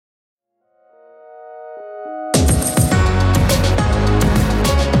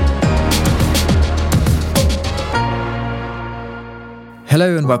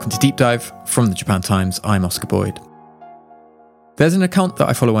Hello and welcome to Deep Dive from the Japan Times. I'm Oscar Boyd. There's an account that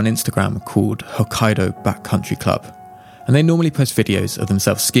I follow on Instagram called Hokkaido Backcountry Club, and they normally post videos of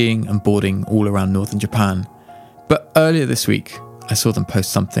themselves skiing and boarding all around northern Japan. But earlier this week, I saw them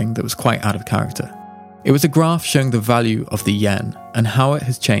post something that was quite out of character. It was a graph showing the value of the yen and how it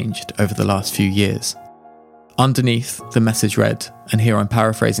has changed over the last few years. Underneath, the message read, and here I'm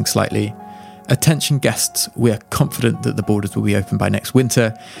paraphrasing slightly, "Attention guests, we are confident that the borders will be open by next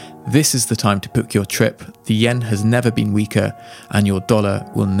winter. This is the time to book your trip. The yen has never been weaker and your dollar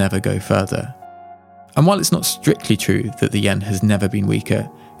will never go further." And while it's not strictly true that the yen has never been weaker,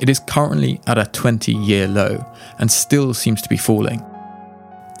 it is currently at a 20-year low and still seems to be falling.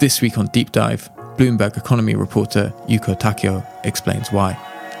 This week on Deep Dive, Bloomberg economy reporter Yuko Takeo explains why.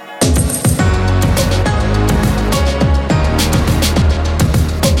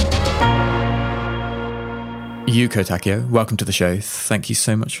 Yuko Takeo, welcome to the show. Thank you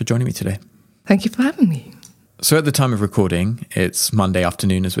so much for joining me today. Thank you for having me. So at the time of recording, it's Monday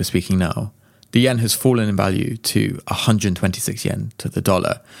afternoon as we're speaking now, the yen has fallen in value to 126 yen to the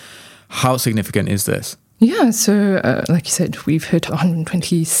dollar. How significant is this? Yeah, so like you said, we've hit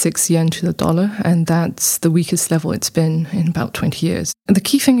 126 yen to the dollar, and that's the weakest level it's been in about 20 years. And the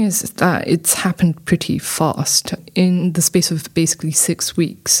key thing is that it's happened pretty fast. In the space of basically 6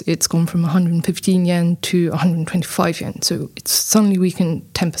 weeks, it's gone from 115 yen to 125 yen, so it's suddenly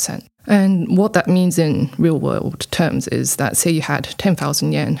weakened 10%. And what that means in real world terms is that, say you had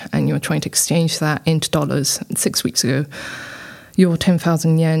 10,000 yen and you're trying to exchange that into dollars 6 weeks ago, your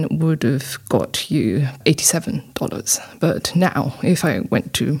 10,000 yen would have got you $87. But now, if I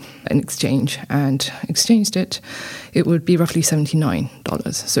went to an exchange and exchanged it, it would be roughly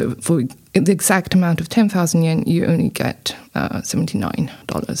 $79. So for the exact amount of 10,000 yen, you only get $79.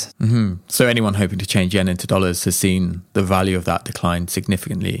 Mm-hmm. So anyone hoping to change yen into dollars has seen the value of that decline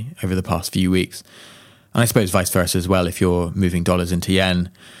significantly over the past few weeks. And I suppose vice versa as well. If you're moving dollars into yen,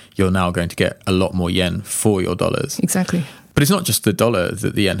 you're now going to get a lot more yen for your dollars. Exactly. But it's not just the dollar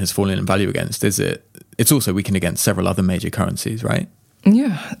that the yen has fallen in value against, is it? It's also weakened against several other major currencies, right?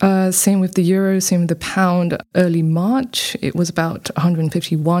 Yeah, same with the euro, same with the pound. Early March, it was about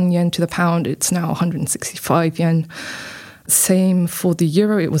 151 yen to the pound. It's now 165 yen. Same for the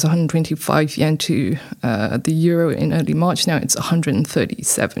euro, it was 125 yen to the euro in early March. Now it's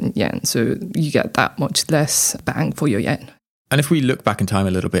 137 yen. So you get that much less bang for your yen. And if we look back in time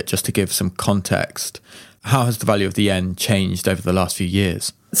a little bit, just to give some context, how has the value of the yen changed over the last few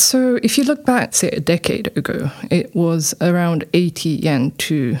years? So if you look back, say, a decade ago, it was around 80 yen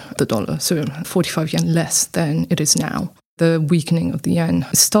to the dollar, so 45 yen less than it is now. The weakening of the yen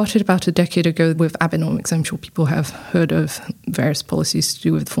started about a decade ago with Abenomics. I'm sure people have heard of various policies to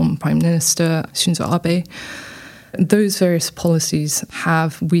do with former Prime Minister Shinzo Abe. Those various policies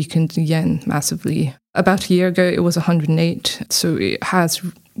have weakened the yen massively. About a year ago, it was 108, so it has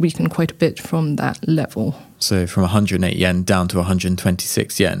weakened quite a bit from that level. So from 108 yen down to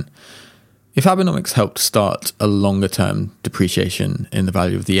 126 yen. If Abenomics helped start a longer-term depreciation in the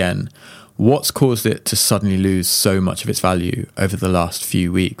value of the yen, what's caused it to suddenly lose so much of its value over the last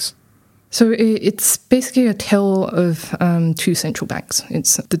few weeks? So it's basically a tale of two central banks.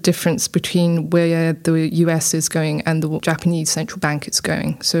 It's the difference between where the US is going and the Japanese central bank is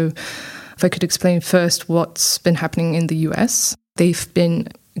going. So if I could explain first what's been happening in the US, they've been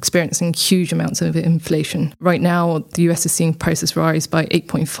experiencing huge amounts of inflation. Right now, the US is seeing prices rise by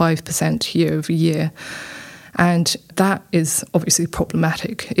 8.5% year over year. And that is obviously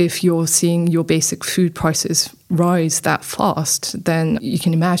problematic. If you're seeing your basic food prices rise that fast, then you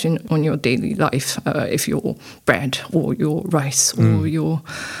can imagine on your daily life, if your bread or your rice or your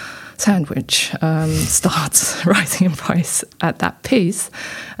sandwich starts rising in price at that pace,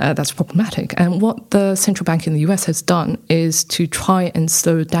 that's problematic. And what the central bank in the US has done is to try and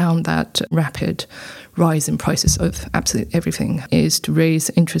slow down that rapid rise in prices of absolutely everything, is to raise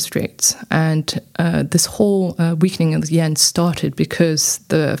interest rates. And this whole weakening of the yen started because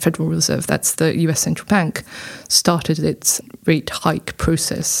the Federal Reserve, that's the US central bank, started its rate hike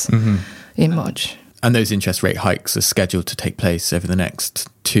process in March. And those interest rate hikes are scheduled to take place over the next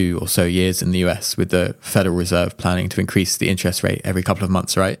 2 or so years in the US, with the Federal Reserve planning to increase the interest rate every couple of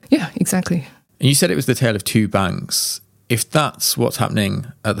months, right? Yeah, exactly. And you said it was the tale of two banks. If that's what's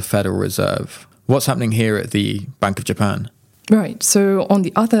happening at the Federal Reserve, what's happening here at the Bank of Japan? Right. So on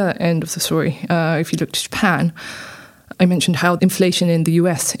the other end of the story, if you look to Japan, I mentioned how inflation in the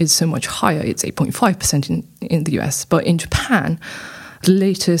US is so much higher. It's 8.5% in the US. But in Japan, the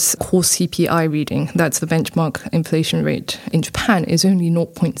latest core CPI reading, that's the benchmark inflation rate in Japan, is only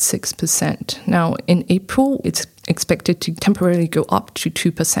 0.6%. Now, in April, it's expected to temporarily go up to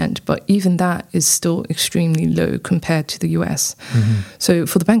 2%, but even that is still extremely low compared to the US. So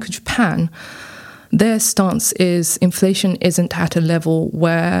for the Bank of Japan, their stance is inflation isn't at a level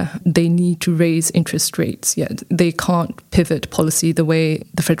where they need to raise interest rates yet. They can't pivot policy the way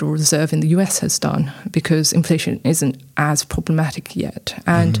the Federal Reserve in the US has done because inflation isn't as problematic yet.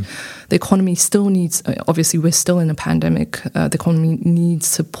 And the economy still needs, obviously we're still in a pandemic, the economy needs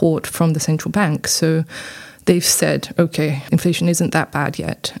support from the central bank. So they've said, okay, inflation isn't that bad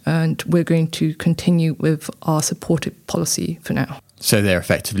yet, and we're going to continue with our supportive policy for now. So they're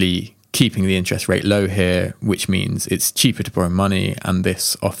effectively keeping the interest rate low here, which means it's cheaper to borrow money, and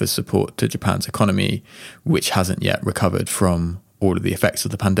this offers support to Japan's economy, which hasn't yet recovered from all of the effects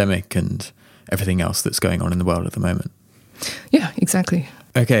of the pandemic and everything else that's going on in the world at the moment. Yeah, exactly.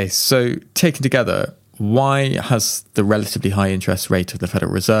 Okay, so taken together, why has the relatively high interest rate of the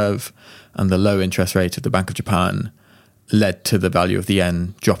Federal Reserve and the low interest rate of the Bank of Japan led to the value of the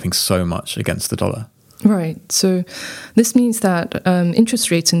yen dropping so much against the dollar? Right. So this means that interest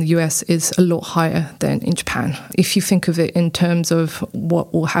rates in the US is a lot higher than in Japan. If you think of it in terms of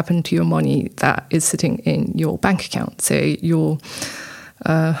what will happen to your money that is sitting in your bank account, say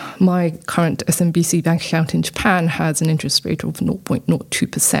my current SMBC bank account in Japan has an interest rate of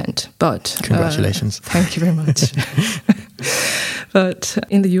 0.02%. But congratulations. Thank you very much. But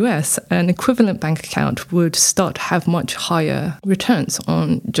in the US, an equivalent bank account would start to have much higher returns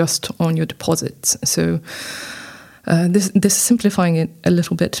on your deposits. So this is simplifying it a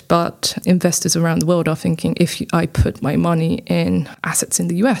little bit, but investors around the world are thinking, if I put my money in assets in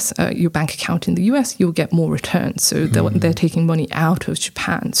the US, your bank account in the US, you'll get more returns. So they're taking money out of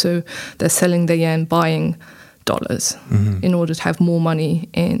Japan. So they're selling their yen, buying dollars in order to have more money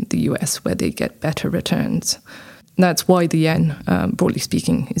in the US where they get better returns. That's why the yen, broadly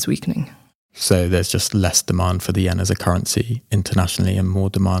speaking, is weakening. So there's just less demand for the yen as a currency internationally and more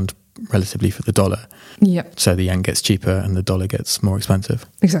demand relatively for the dollar. Yeah. So the yen gets cheaper and the dollar gets more expensive.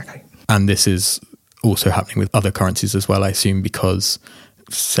 Exactly. And this is also happening with other currencies as well, I assume, because,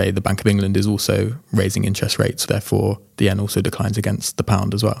 say, the Bank of England is also raising interest rates, therefore the yen also declines against the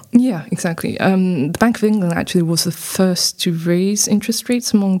pound as well. Yeah, exactly. The Bank of England actually was the first to raise interest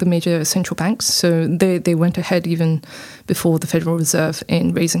rates among the major central banks. So they went ahead even before the Federal Reserve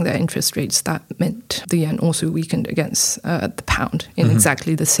in raising their interest rates. That meant the yen also weakened against the pound in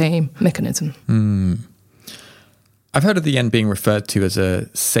exactly the same mechanism. I've heard of the yen being referred to as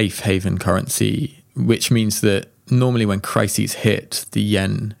a safe haven currency, which means that normally when crises hit, the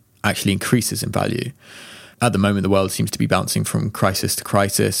yen actually increases in value. At the moment, the world seems to be bouncing from crisis to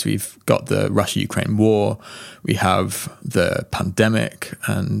crisis. We've got the Russia-Ukraine war, we have the pandemic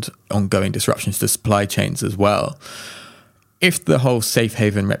and ongoing disruptions to supply chains as well. If the whole safe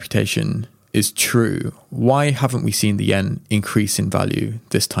haven reputation is true, why haven't we seen the yen increase in value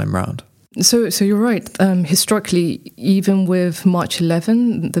this time round? So you're right. Historically, even with March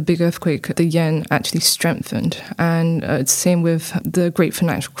 11, the big earthquake, the yen actually strengthened. And it's the same with the great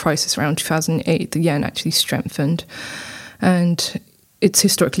financial crisis around 2008. The yen actually strengthened. And it's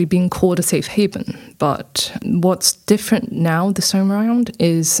historically been called a safe haven. But what's different now this time around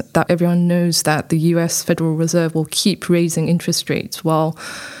is that everyone knows that the US Federal Reserve will keep raising interest rates while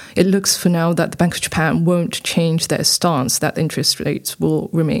it looks for now that the Bank of Japan won't change their stance, that interest rates will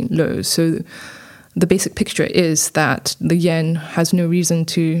remain low. So the basic picture is that the yen has no reason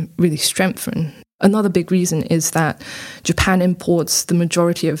to really strengthen. Another big reason is that Japan imports the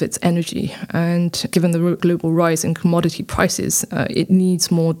majority of its energy. And given the global rise in commodity prices, it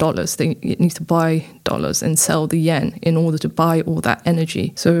needs more dollars. It needs to buy dollars and sell the yen in order to buy all that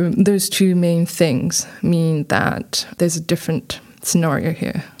energy. So those two main things mean that there's a different scenario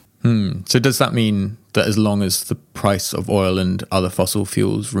here. So does that mean that as long as the price of oil and other fossil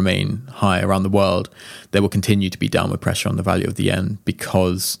fuels remain high around the world, there will continue to be downward pressure on the value of the yen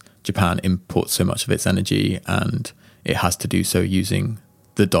because Japan imports so much of its energy and it has to do so using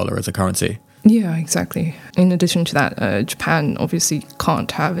the dollar as a currency? Yeah, exactly. In addition to that, Japan obviously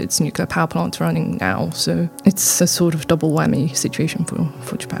can't have its nuclear power plants running now, so it's a sort of double whammy situation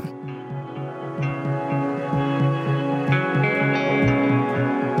for Japan.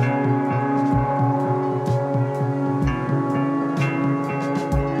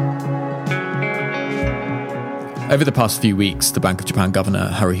 Over the past few weeks, the Bank of Japan Governor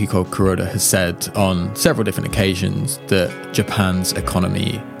Haruhiko Kuroda has said on several different occasions that Japan's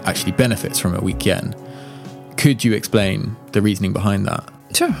economy actually benefits from a weak yen. Could you explain the reasoning behind that?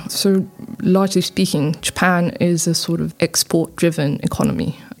 Sure. So largely speaking, Japan is a sort of export-driven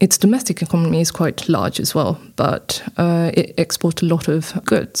economy. Its domestic economy is quite large as well, but it exports a lot of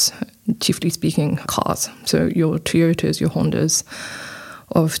goods. chiefly speaking, cars. So your Toyotas, your Hondas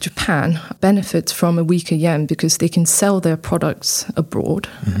of Japan benefit from a weaker yen because they can sell their products abroad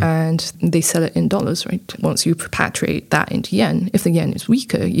and they sell it in dollars, right? Once you repatriate that into yen, if the yen is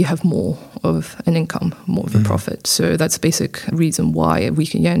weaker, you have more of an income, more of a profit. So that's a basic reason why a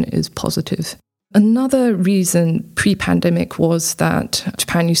weaker yen is positive. Another reason pre-pandemic was that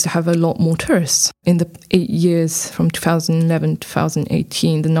Japan used to have a lot more tourists. In the 8 years from 2011 to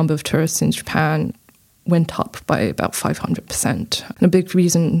 2018, the number of tourists in Japan went up by about 500%. And a big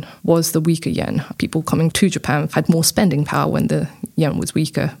reason was the weaker yen. People coming to Japan had more spending power when the yen was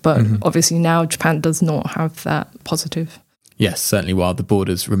weaker. But obviously now Japan does not have that positive. Yes, certainly while the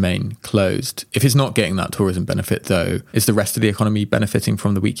borders remain closed. If it's not getting that tourism benefit, though, is the rest of the economy benefiting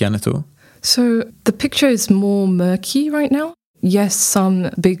from the weak yen at all? So the picture is more murky right now. Yes, some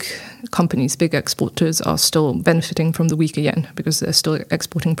big companies, big exporters are still benefiting from the weaker yen because they're still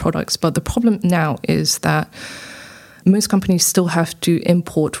exporting products. But the problem now is that most companies still have to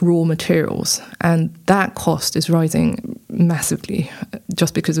import raw materials, and that cost is rising massively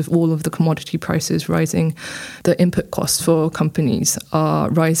just because of all of the commodity prices rising. The input costs for companies are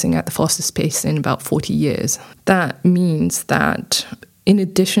rising at the fastest pace in about 40 years. That means that in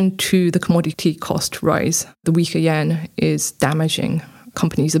addition to the commodity cost rise, the weaker yen is damaging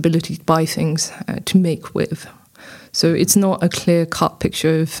companies' ability to buy things to make with. So it's not a clear-cut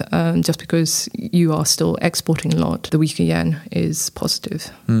picture of just because you are still exporting a lot, the weaker yen is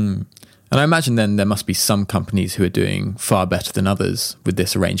positive. And I imagine then there must be some companies who are doing far better than others with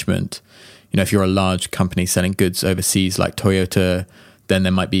this arrangement. You know, if you're a large company selling goods overseas like Toyota, then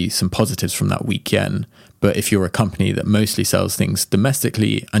there might be some positives from that weak yen. But if you're a company that mostly sells things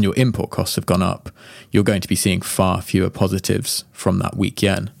domestically and your import costs have gone up, you're going to be seeing far fewer positives from that weak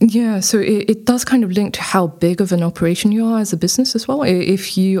yen. Yeah, so it does kind of link to how big of an operation you are as a business as well.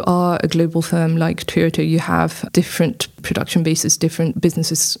 If you are a global firm like Toyota, you have different production bases, different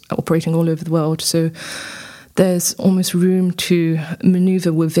businesses operating all over the world. So there's almost room to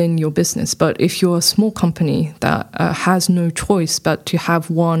maneuver within your business. But if you're a small company that has no choice but to have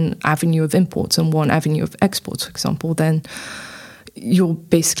one avenue of imports and one avenue of exports, for example, then you're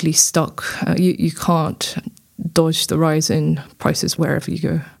basically stuck. You can't dodge the rise in prices wherever you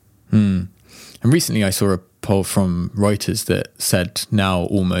go. And recently I saw a poll from Reuters that said now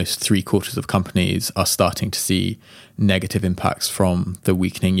almost 3/4 of companies are starting to see negative impacts from the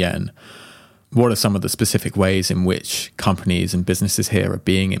weakening yen. What are some of the specific ways in which companies and businesses here are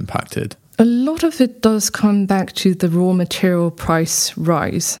being impacted? A lot of it does come back to the raw material price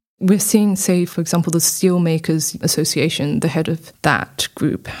rise. We're seeing, say, for example, the Steelmakers Association, the head of that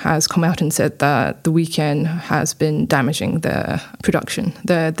group, has come out and said that the weak yen has been damaging their production,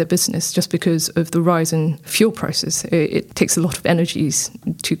 their business, just because of the rise in fuel prices. It takes a lot of energies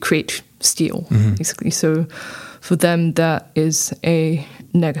to create steel, basically. So for them, that is a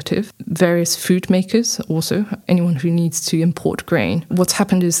negative. Various food makers also, anyone who needs to import grain. What's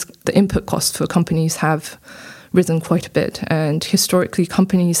happened is the input costs for companies have risen quite a bit. And historically,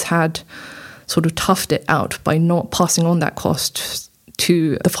 companies had sort of toughed it out by not passing on that cost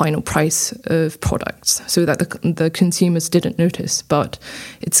to the final price of products so that the consumers didn't notice. But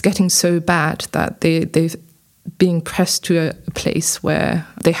it's getting so bad that they've being pressed to a place where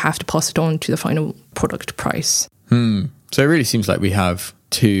they have to pass it on to the final product price. So it really seems like we have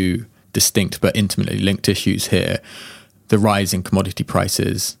two distinct but intimately linked issues here. The rise in commodity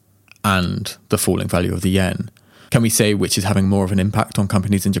prices and the falling value of the yen. Can we say which is having more of an impact on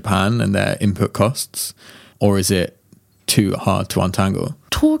companies in Japan and their input costs? Or is it too hard to untangle?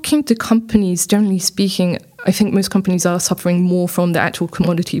 Talking to companies, generally speaking, I think most companies are suffering more from the actual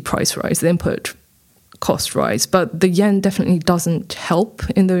commodity price rise, the input cost rise. But the yen definitely doesn't help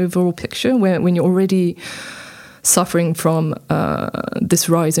in the overall picture when you're already suffering from this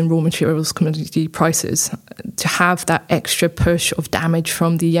rise in raw materials, commodity prices. To have that extra push of damage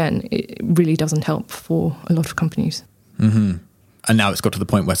from the yen, it really doesn't help for a lot of companies. And now it's got to the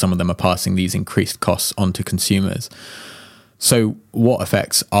point where some of them are passing these increased costs on to consumers. So what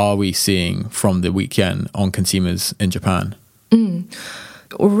effects are we seeing from the weak yen on consumers in Japan?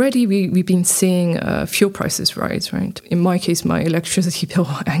 Already we've been seeing fuel prices rise, right? In my case, my electricity bill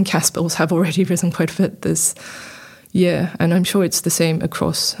and gas bills have already risen quite a bit this year, and I'm sure it's the same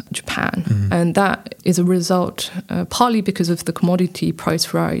across Japan. And that is a result partly because of the commodity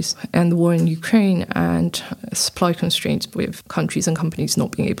price rise and the war in Ukraine and supply constraints with countries and companies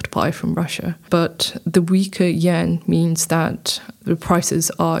not being able to buy from Russia. But the weaker yen means that the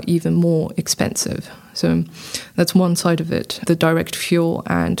prices are even more expensive. So that's one side of it, the direct fuel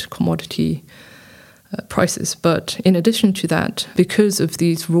and commodity prices. But in addition to that, because of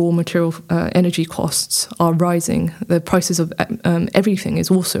these raw material energy costs are rising, the prices of everything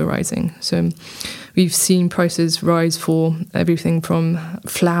is also rising. So we've seen prices rise for everything from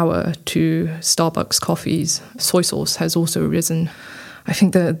flour to Starbucks coffees. Soy sauce has also risen. I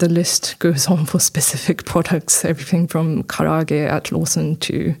think the list goes on for specific products, everything from karaage at Lawson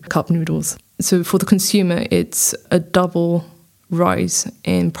to cup noodles. So for the consumer, it's a double rise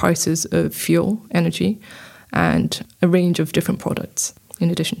in prices of fuel, energy, and a range of different products in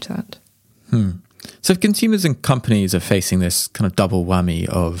addition to that. So if consumers and companies are facing this kind of double whammy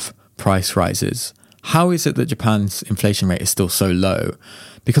of price rises, how is it that Japan's inflation rate is still so low?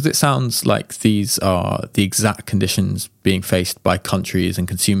 Because it sounds like these are the exact conditions being faced by countries and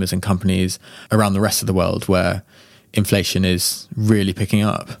consumers and companies around the rest of the world where inflation is really picking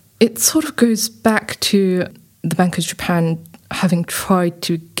up. It sort of goes back to the Bank of Japan having tried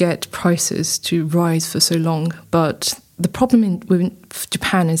to get prices to rise for so long. But the problem with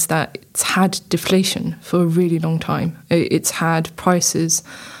Japan is that it's had deflation for a really long time. It's had prices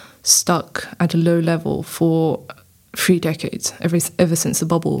stuck at a low level for 3 decades, ever since the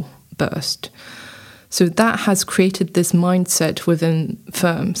bubble burst. So that has created this mindset within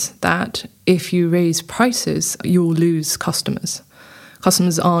firms that if you raise prices, you'll lose customers.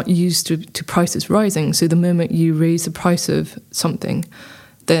 Customers aren't used to prices rising, so the moment you raise the price of something,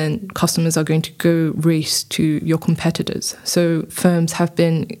 then customers are going to go race to your competitors. So firms have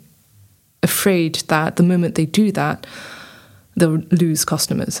been afraid that the moment they do that, they'll lose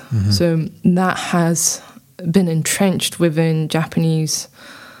customers. Mm-hmm. So that has been entrenched within the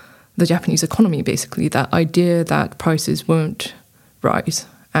Japanese economy, basically, that idea that prices won't rise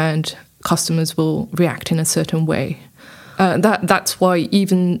and customers will react in a certain way. That's why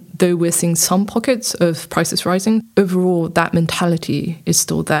even though we're seeing some pockets of prices rising, overall that mentality is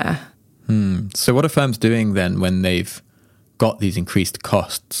still there. So what are firms doing then when they've got these increased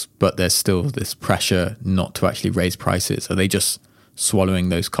costs, but there's still this pressure not to actually raise prices? Are they just swallowing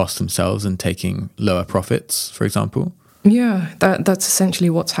those costs themselves and taking lower profits, for example? Yeah, that's essentially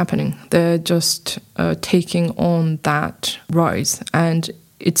what's happening. They're just taking on that rise. And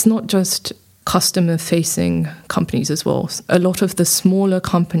it's not just customer-facing companies as well. A lot of the smaller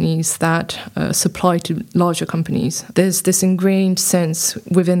companies that supply to larger companies, there's this ingrained sense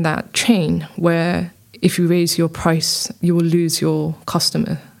within that chain where if you raise your price, you will lose your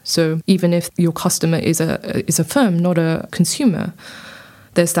customer. So even if your customer is a firm, not a consumer,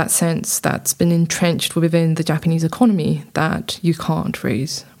 there's that sense that's been entrenched within the Japanese economy that you can't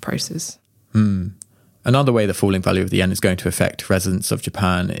raise prices. Another way the falling value of the yen is going to affect residents of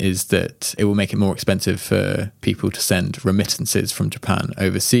Japan is that it will make it more expensive for people to send remittances from Japan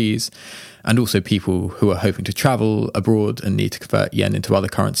overseas, and also people who are hoping to travel abroad and need to convert yen into other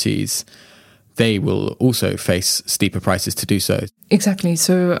currencies. They will also face steeper prices to do so. Exactly.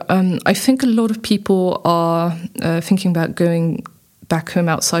 So I think a lot of people are thinking about going back home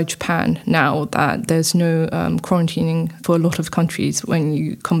outside Japan now that there's no quarantining for a lot of countries when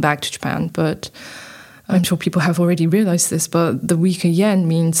you come back to Japan. But I'm sure people have already realized this, but the weaker yen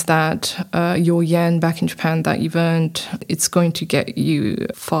means that your yen back in Japan that you've earned, it's going to get you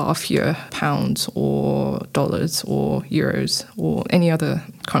far fewer pounds or dollars or euros or any other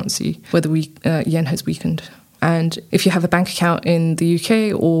currency where the yen has weakened. And if you have a bank account in the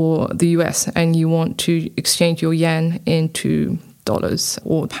UK or the US and you want to exchange your yen into dollars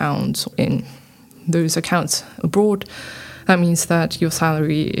or pounds in those accounts abroad, that means that your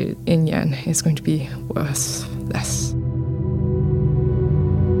salary in yen is going to be worth less.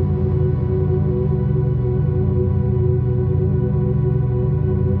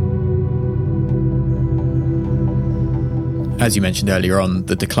 As you mentioned earlier on,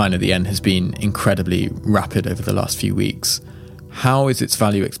 the decline of the yen has been incredibly rapid over the last few weeks. How is its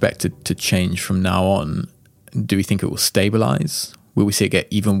value expected to change from now on? Do we think it will stabilise? Will we see it get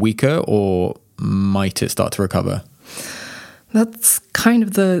even weaker, or might it start to recover? That's kind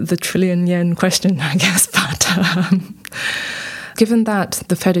of the trillion yen question, I guess. But given that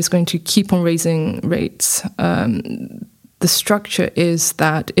the Fed is going to keep on raising rates, the structure is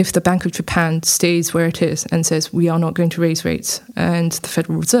that if the Bank of Japan stays where it is and says we are not going to raise rates, and the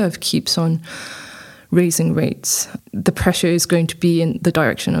Federal Reserve keeps on raising rates, the pressure is going to be in the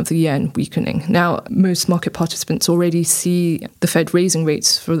direction of the yen weakening. Now, most market participants already see the Fed raising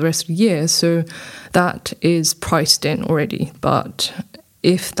rates for the rest of the year, so that is priced in already. But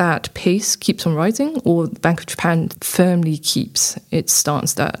if that pace keeps on rising, or the Bank of Japan firmly keeps its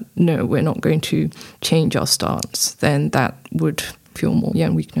stance that, no, we're not going to change our stance, then that would fuel more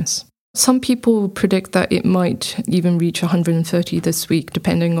yen weakness. Some people predict that it might even reach 130 this week,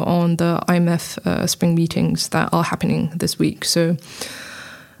 depending on the IMF spring meetings that are happening this week. So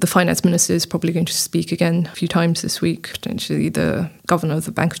the finance minister is probably going to speak again a few times this week. Potentially the governor of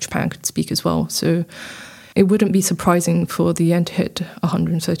the Bank of Japan could speak as well. So it wouldn't be surprising for the yen to hit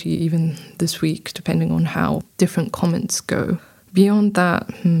 130 even this week, depending on how different comments go. Beyond that,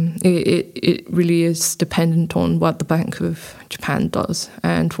 it really is dependent on what the Bank of Japan does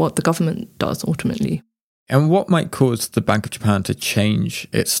and what the government does ultimately. And what might cause the Bank of Japan to change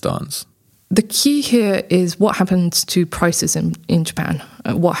its stance? The key here is what happens to prices in Japan,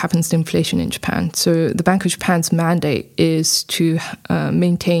 what happens to inflation in Japan. So the Bank of Japan's mandate is to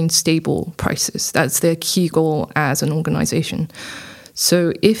maintain stable prices. That's their key goal as an organization.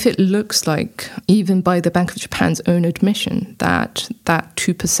 So if it looks like, even by the Bank of Japan's own admission, that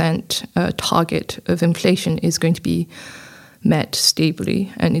 2% target of inflation is going to be met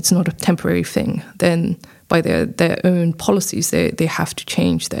stably and it's not a temporary thing, then by their own policies, they have to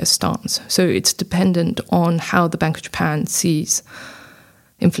change their stance. So it's dependent on how the Bank of Japan sees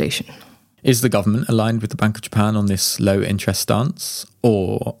inflation. Is the government aligned with the Bank of Japan on this low interest stance,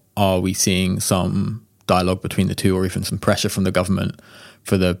 or are we seeing some dialogue between the two, or even some pressure from the government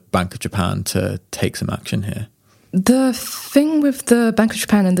for the Bank of Japan to take some action here? The thing with the Bank of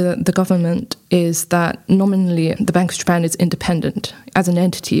Japan and the government is that nominally the Bank of Japan is independent. As an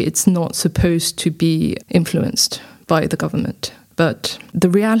entity, it's not supposed to be influenced by the government. But the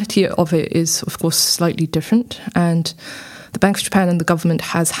reality of it is, of course, slightly different. And the Bank of Japan and the government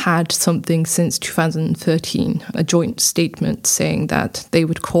has had something since 2013, a joint statement saying that they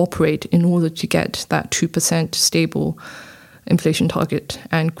would cooperate in order to get that 2% stable inflation target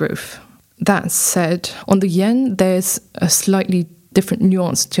and growth. That said, on the yen, there's a slightly different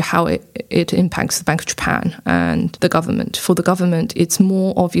nuance to how it impacts the Bank of Japan and the government. For the government, it's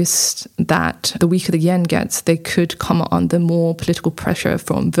more obvious that the weaker the yen gets, they could come under more political pressure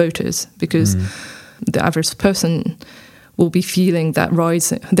from voters, because the average person will be feeling that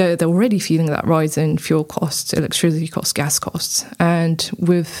rise. They're already feeling that rise in fuel costs, electricity costs, gas costs. And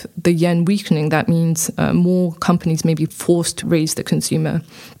with the yen weakening, that means more companies may be forced to raise the consumer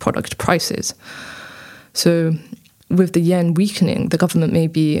product prices. So with the yen weakening, the government may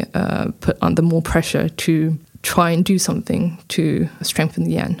be put under more pressure to try and do something to strengthen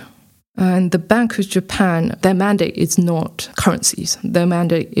the yen. And the Bank of Japan, their mandate is not currencies. Their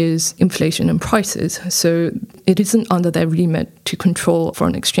mandate is inflation and prices. So it isn't under their remit to control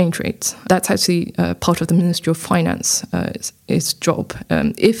foreign exchange rates. That's actually part of the Ministry of Finance's job.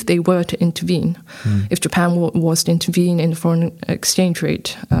 If they were to intervene, if Japan was to intervene in the foreign exchange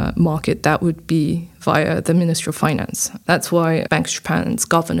rate market, that would be via the Ministry of Finance. That's why Bank of Japan's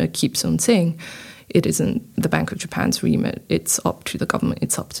governor keeps on saying it isn't the Bank of Japan's remit. It's up to the government.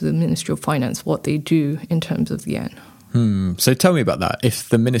 It's up to the Ministry of Finance what they do in terms of the yen. So tell me about that. If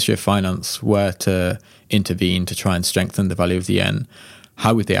the Ministry of Finance were to intervene to try and strengthen the value of the yen,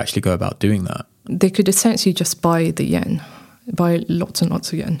 how would they actually go about doing that? They could essentially just buy the yen, buy lots and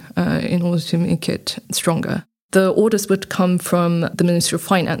lots of yen in order to make it stronger. The orders would come from the Ministry of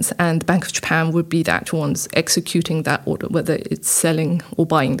Finance, and the Bank of Japan would be the actual ones executing that order, whether it's selling or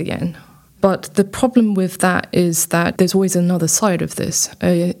buying the yen. But the problem with that is that there's always another side of this.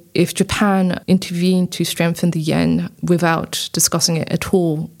 If Japan intervened to strengthen the yen without discussing it at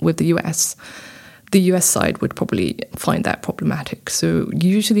all with the US side would probably find that problematic. So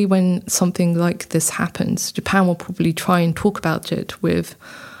usually when something like this happens, Japan will probably try and talk about it with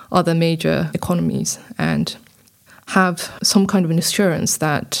other major economies and have some kind of an assurance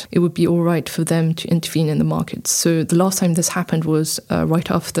that it would be all right for them to intervene in the markets. So the last time this happened was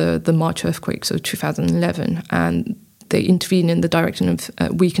right after the March earthquake, so 2011, and they intervened in the direction of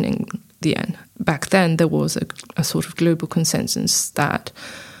weakening the yen. Back then, there was a sort of global consensus that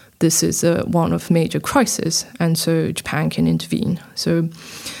this is one of major crisis, and so Japan can intervene. So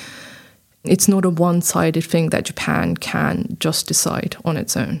it's not a one-sided thing that Japan can just decide on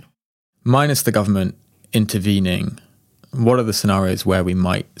its own. Minus the government intervening, what are the scenarios where we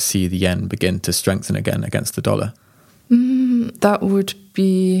might see the yen begin to strengthen again against the dollar? That would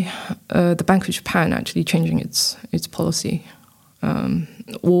be the Bank of Japan actually changing its policy,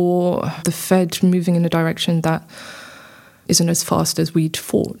 or the Fed moving in a direction that isn't as fast as we'd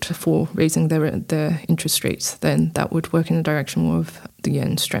fought for raising their interest rates. Then that would work in the direction of the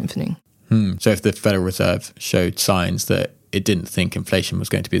yen strengthening. So if the Federal Reserve showed signs that it didn't think inflation was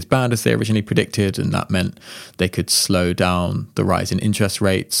going to be as bad as they originally predicted, and that meant they could slow down the rise in interest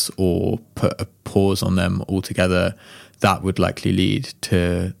rates or put a pause on them altogether, that would likely lead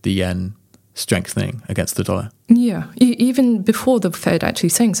to the yen strengthening against the dollar. Yeah, even before the Fed actually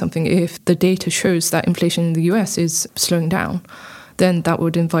saying something, if the data shows that inflation in the US is slowing down, then that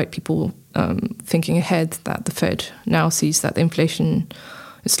would invite people thinking ahead that the Fed now sees that the inflation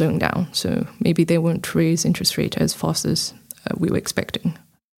is slowing down. So maybe they won't raise interest rate as fast as we were expecting.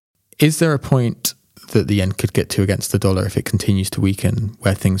 Is there a point that the yen could get to against the dollar if it continues to weaken,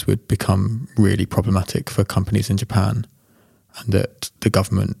 where things would become really problematic for companies in Japan, and that the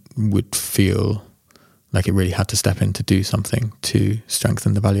government would feel like it really had to step in to do something to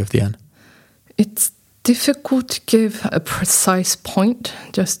strengthen the value of the yen? It's difficult to give a precise point,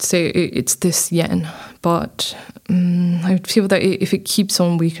 just to say it's this yen. But I would feel that if it keeps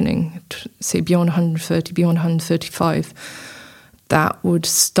on weakening, say beyond 130, beyond 135, that would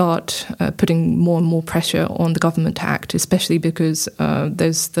start putting more and more pressure on the government to act, especially because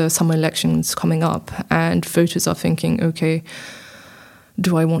there's the summer elections coming up and voters are thinking, okay,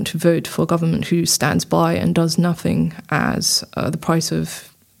 do I want to vote for a government who stands by and does nothing as the price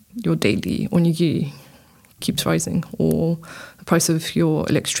of your daily onigiri keeps rising, or the price of your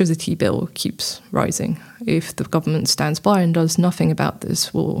electricity bill keeps rising? If the government stands by and does nothing about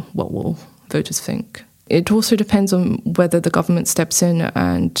this, what will voters think? It also depends on whether the government steps in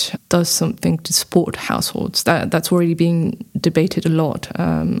and does something to support households. That's already being debated a lot.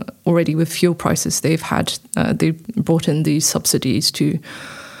 Already with fuel prices, they've brought in these subsidies to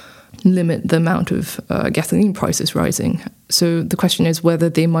limit the amount of gasoline prices rising. So the question is whether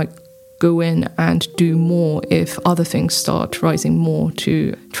they might go in and do more if other things start rising more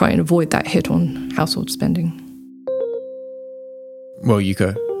to try and avoid that hit on household spending. Well,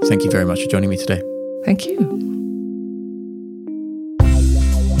 Yuko, thank you very much for joining me today. Thank you.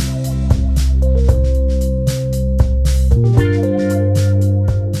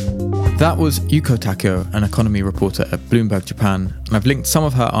 That was Yuko Takeo, an economy reporter at Bloomberg Japan, and I've linked some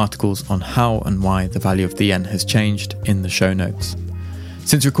of her articles on how and why the value of the yen has changed in the show notes.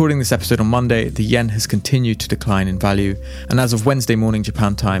 Since recording this episode on Monday, the yen has continued to decline in value, and as of Wednesday morning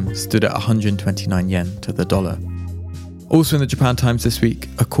Japan time, stood at 129 yen to the dollar. Also in the Japan Times this week,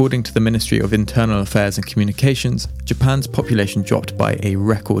 according to the Ministry of Internal Affairs and Communications, Japan's population dropped by a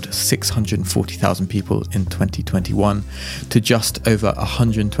record 640,000 people in 2021 to just over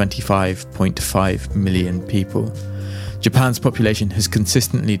 125.5 million people. Japan's population has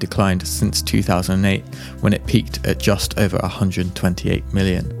consistently declined since 2008, when it peaked at just over 128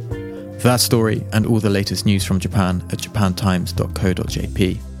 million. For that story and all the latest news from Japan at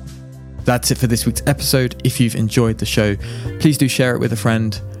japantimes.co.jp. That's it for this week's episode. If you've enjoyed the show, please do share it with a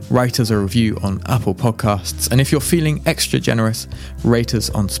friend, write us a review on Apple Podcasts, and if you're feeling extra generous, rate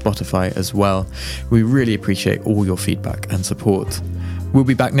us on Spotify as well. We really appreciate all your feedback and support. We'll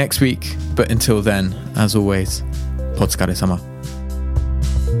be back next week, but until then, as always, Potsukare-sama.